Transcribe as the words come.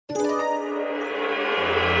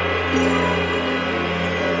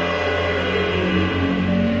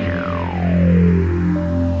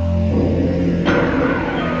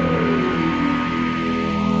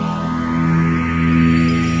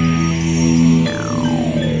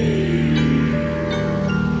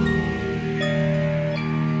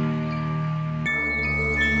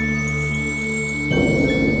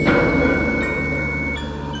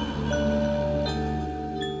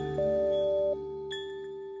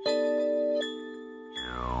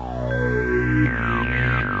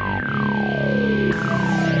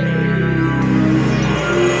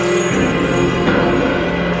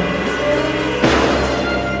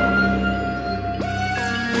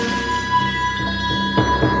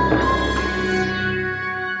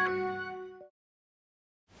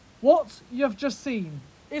What you've just seen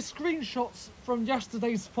is screenshots from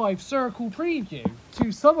yesterday's Fife Circle preview.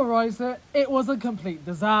 To summarise it, it was a complete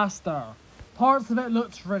disaster. Parts of it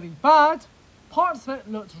looked really bad, parts of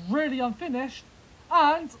it looked really unfinished,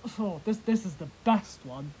 and, this is the best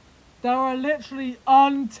one, there are literally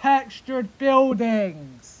untextured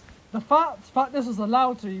buildings. The fact that this was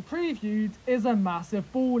allowed to be previewed is a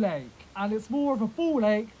massive ball ache, and it's more of a ball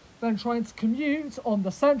ache than trying to commute on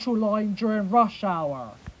the central line during rush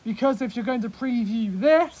hour. Because if you're going to preview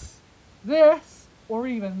this, or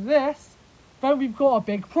even this, then we've got a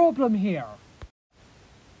big problem here.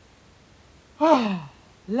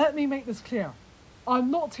 Let me make this clear. I'm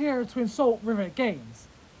not here to insult Rivet Games.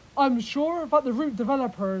 I'm sure that the route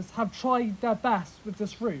developers have tried their best with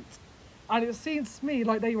this route, and it seems to me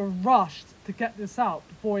like they were rushed to get this out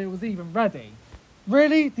before it was even ready.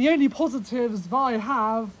 Really, the only positives that I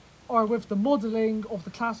have are with the modelling of the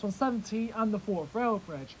Class 170 and the Fourth Rail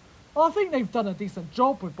Bridge. I think they've done a decent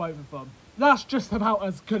job with both of them. That's just about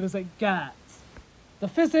as good as it gets. The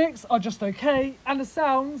physics are just okay, and the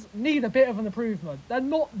sounds need a bit of an improvement. They're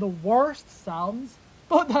not the worst sounds,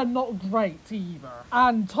 but they're not great either.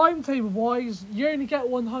 And timetable wise, you only get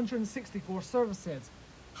 164 services,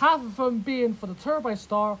 half of them being for the Turbo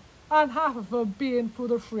Star and half of them being for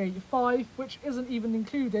the 385, which isn't even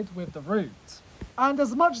included with the route. And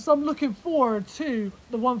as much as I'm looking forward to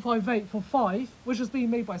the 158 for Fife, which is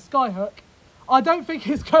being made by Skyhook, I don't think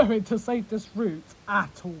it's going to save this route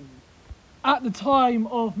at all. At the time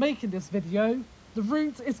of making this video, the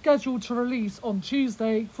route is scheduled to release on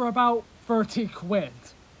Tuesday for about 30 quid.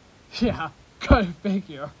 Yeah, go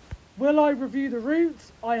figure. Will I review the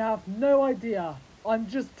route? I have no idea. I'm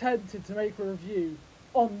just tempted to make a review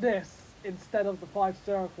on this instead of the Fife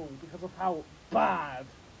Circle because of how bad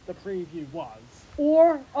the preview was.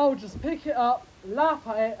 Or I'll just pick it up, laugh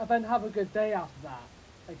at it, and then have a good day after that.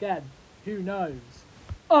 Again, who knows?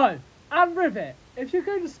 Oh, and Rivet, if you're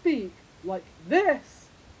going to speak like this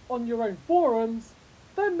on your own forums,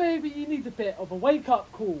 then maybe you need a bit of a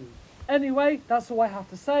wake-up call. Anyway, that's all I have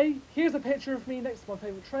to say. Here's a picture of me next to my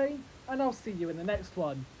favourite train, and I'll see you in the next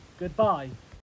one. Goodbye.